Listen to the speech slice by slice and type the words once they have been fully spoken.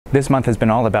This month has been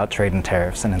all about trade and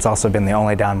tariffs, and it's also been the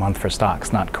only down month for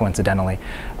stocks, not coincidentally.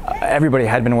 Everybody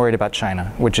had been worried about China,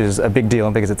 which is a big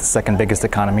deal because it's the second biggest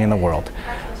economy in the world.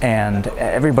 And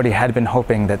everybody had been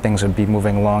hoping that things would be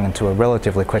moving along into a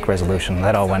relatively quick resolution.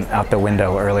 That all went out the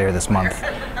window earlier this month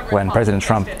when President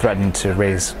Trump threatened to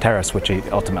raise tariffs, which he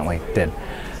ultimately did.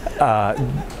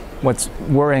 What's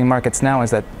worrying markets now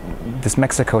is that this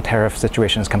Mexico tariff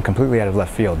situation has come completely out of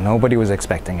left field. Nobody was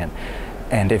expecting it.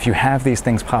 And if you have these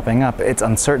things popping up, it's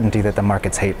uncertainty that the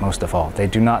markets hate most of all. They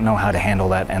do not know how to handle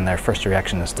that, and their first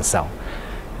reaction is to sell.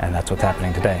 And that's what's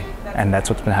happening today. And that's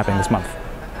what's been happening this month.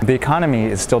 The economy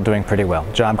is still doing pretty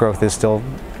well. Job growth is still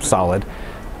solid.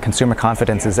 Consumer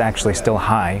confidence is actually still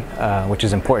high, which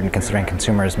is important considering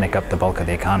consumers make up the bulk of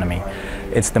the economy.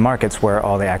 It's the markets where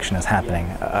all the action is happening.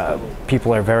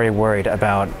 People are very worried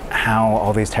about how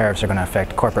all these tariffs are going to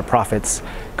affect corporate profits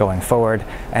going forward,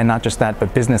 and not just that,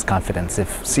 but business confidence.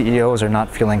 If CEOs are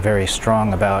not feeling very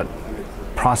strong about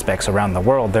prospects around the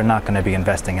world, they're not going to be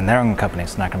investing in their own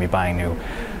companies. They're not going to be buying new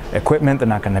equipment. They're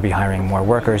not going to be hiring more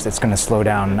workers. It's going to slow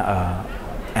down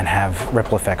and have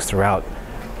ripple effects throughout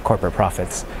corporate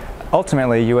profits.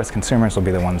 Ultimately, U.S. consumers will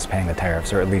be the ones paying the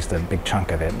tariffs, or at least a big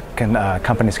chunk of it.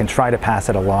 Companies can try to pass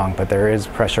it along, but there is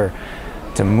pressure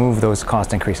to move those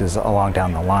cost increases along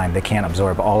down the line. They can't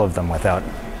absorb all of them without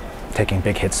taking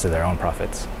big hits to their own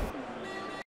profits.